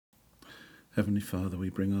Heavenly Father, we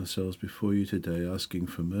bring ourselves before you today, asking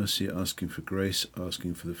for mercy, asking for grace,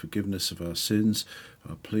 asking for the forgiveness of our sins.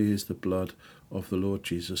 Our plea is the blood of the Lord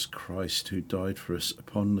Jesus Christ, who died for us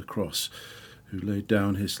upon the cross, who laid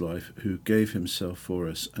down his life, who gave himself for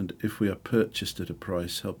us. And if we are purchased at a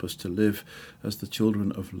price, help us to live as the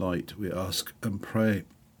children of light, we ask and pray.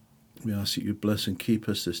 We ask that you bless and keep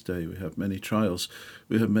us this day. We have many trials.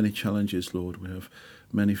 We have many challenges, Lord. We have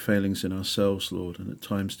many failings in ourselves, Lord, and at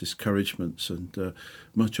times discouragements and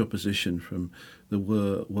much opposition from the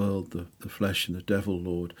world, the flesh and the devil,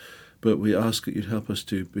 Lord. But we ask that you'd help us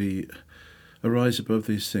to arise above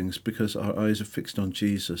these things, because our eyes are fixed on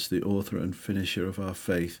Jesus, the author and finisher of our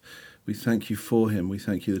faith. We thank you for him. We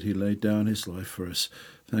thank you that he laid down his life for us.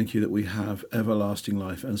 Thank you that we have everlasting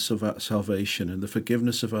life and salvation and the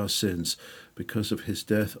forgiveness of our sins because of his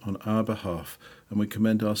death on our behalf. And we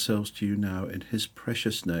commend ourselves to you now in his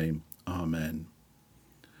precious name. Amen.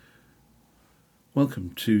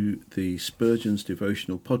 Welcome to the Spurgeon's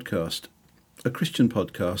Devotional Podcast, a Christian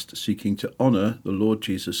podcast seeking to honour the Lord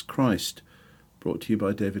Jesus Christ, brought to you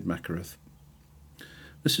by David Mackerath.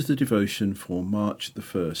 This is the devotion for March the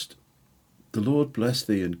 1st. The Lord bless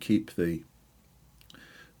thee and keep thee.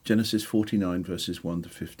 Genesis 49 verses 1 to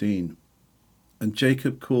 15. And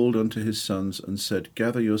Jacob called unto his sons and said,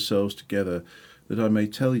 Gather yourselves together, that I may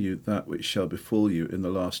tell you that which shall befall you in the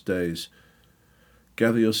last days.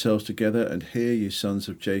 Gather yourselves together, and hear, ye sons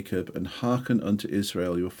of Jacob, and hearken unto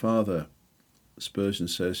Israel your father. Spurgeon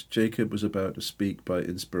says, Jacob was about to speak by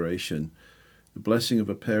inspiration. The blessing of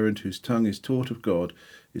a parent whose tongue is taught of God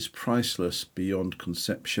is priceless beyond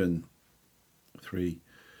conception. 3.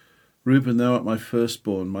 Reuben, thou art my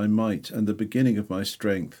firstborn, my might, and the beginning of my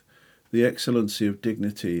strength, the excellency of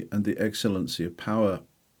dignity, and the excellency of power.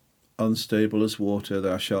 Unstable as water,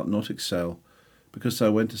 thou shalt not excel, because thou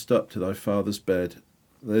wentest up to thy father's bed,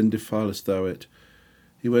 then defilest thou it.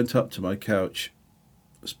 He went up to my couch.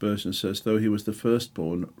 Spurgeon says, though he was the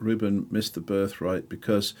firstborn, Reuben missed the birthright,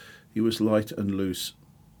 because he was light and loose.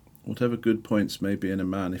 Whatever good points may be in a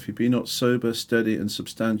man, if he be not sober, steady, and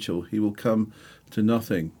substantial, he will come to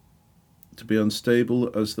nothing. To be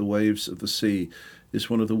unstable as the waves of the sea is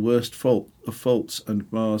one of the worst faults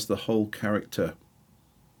and mars the whole character.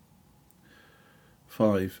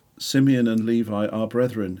 5. Simeon and Levi are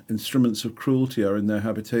brethren, instruments of cruelty are in their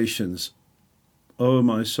habitations. O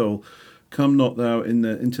my soul, come not thou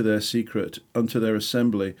into their secret, unto their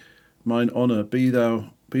assembly. Mine honour, be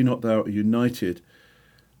not thou united.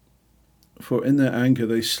 For in their anger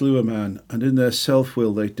they slew a man, and in their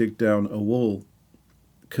self-will they digged down a wall.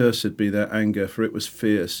 Cursed be their anger, for it was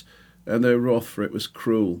fierce, and their wrath, for it was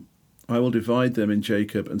cruel. I will divide them in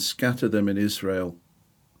Jacob, and scatter them in Israel.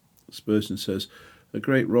 Spurgeon says, a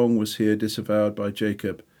great wrong was here disavowed by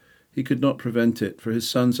Jacob. He could not prevent it, for his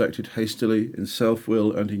sons acted hastily, in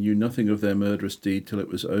self-will, and he knew nothing of their murderous deed till it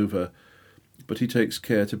was over. But he takes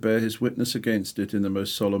care to bear his witness against it in the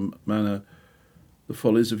most solemn manner. The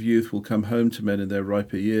follies of youth will come home to men in their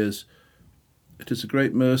riper years. It is a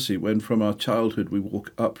great mercy when from our childhood we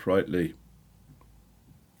walk uprightly.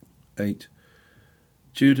 8.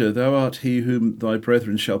 Judah, thou art he whom thy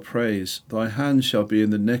brethren shall praise. Thy hand shall be in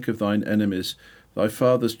the neck of thine enemies. Thy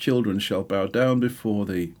father's children shall bow down before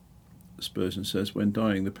thee. Spurgeon says, when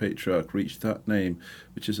dying, the patriarch reached that name,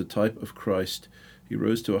 which is a type of Christ. He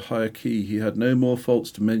rose to a higher key. He had no more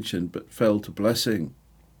faults to mention, but fell to blessing.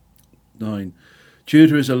 9.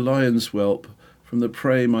 Judah is a lion's whelp. From the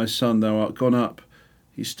prey, my son, thou art gone up.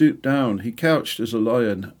 He stooped down, he couched as a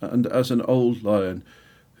lion, and as an old lion.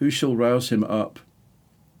 Who shall rouse him up?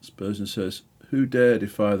 Spurgeon says, who dare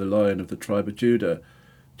defy the Lion of the tribe of Judah?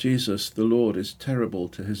 Jesus, the Lord, is terrible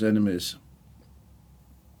to his enemies.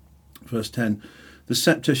 Verse 10, the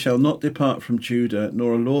sceptre shall not depart from Judah,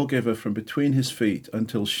 nor a lawgiver from between his feet,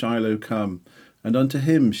 until Shiloh come, and unto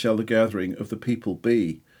him shall the gathering of the people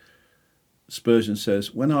be. Spurgeon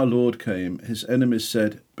says, when our Lord came, his enemies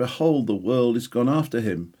said, behold, the world is gone after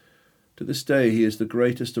him. To this day he is the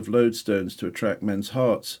greatest of lodestones to attract men's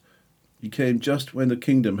hearts. He came just when the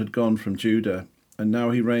kingdom had gone from Judah, and now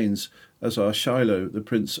he reigns as our Shiloh, the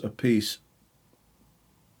Prince of Peace.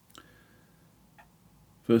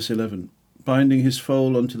 Verse 11, binding his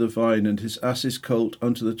foal unto the vine, and his ass's colt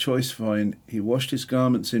unto the choice vine, he washed his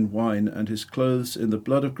garments in wine, and his clothes in the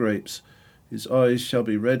blood of grapes. His eyes shall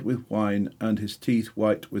be red with wine, and his teeth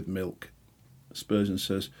white with milk. Spurgeon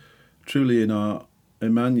says, truly in our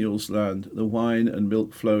Emmanuel's land the wine and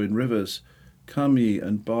milk flow in rivers. Come ye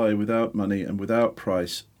and buy without money and without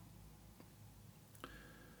price.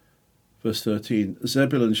 Verse 13,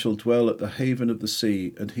 Zebulun shall dwell at the haven of the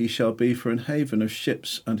sea, and he shall be for an haven of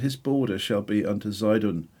ships, and his border shall be unto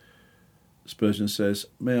Zidon. Spurgeon says,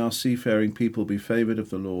 "May our seafaring people be favoured of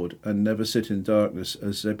the Lord, and never sit in darkness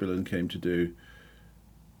as Zebulun came to do."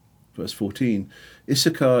 Verse 14,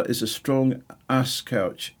 "Issachar is a strong ass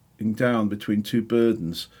couching down between two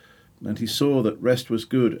burdens, and he saw that rest was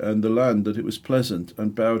good, and the land that it was pleasant,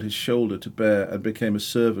 and bowed his shoulder to bear, and became a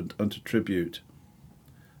servant unto tribute."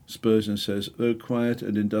 Spurgeon says, "Though quiet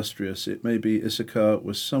and industrious, it may be Issachar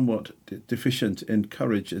was somewhat deficient in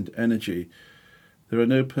courage and energy. There are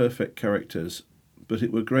no perfect characters, but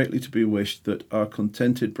it were greatly to be wished that our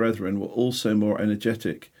contented brethren were also more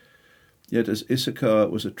energetic. Yet as Issachar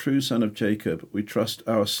was a true son of Jacob, we trust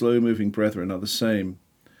our slow-moving brethren are the same.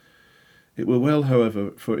 It were well,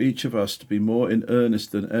 however, for each of us to be more in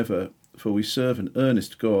earnest than ever, for we serve an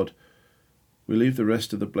earnest God." We leave the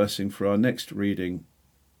rest of the blessing for our next reading.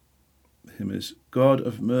 The hymn is, "God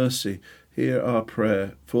of mercy, hear our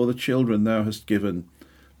prayer, for the children thou hast given.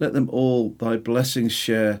 Let them all thy blessings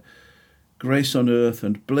share, grace on earth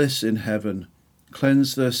and bliss in heaven.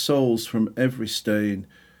 Cleanse their souls from every stain.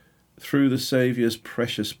 Through the Saviour's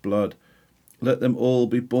precious blood, let them all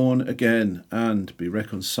be born again and be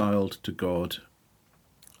reconciled to God."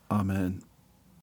 Amen.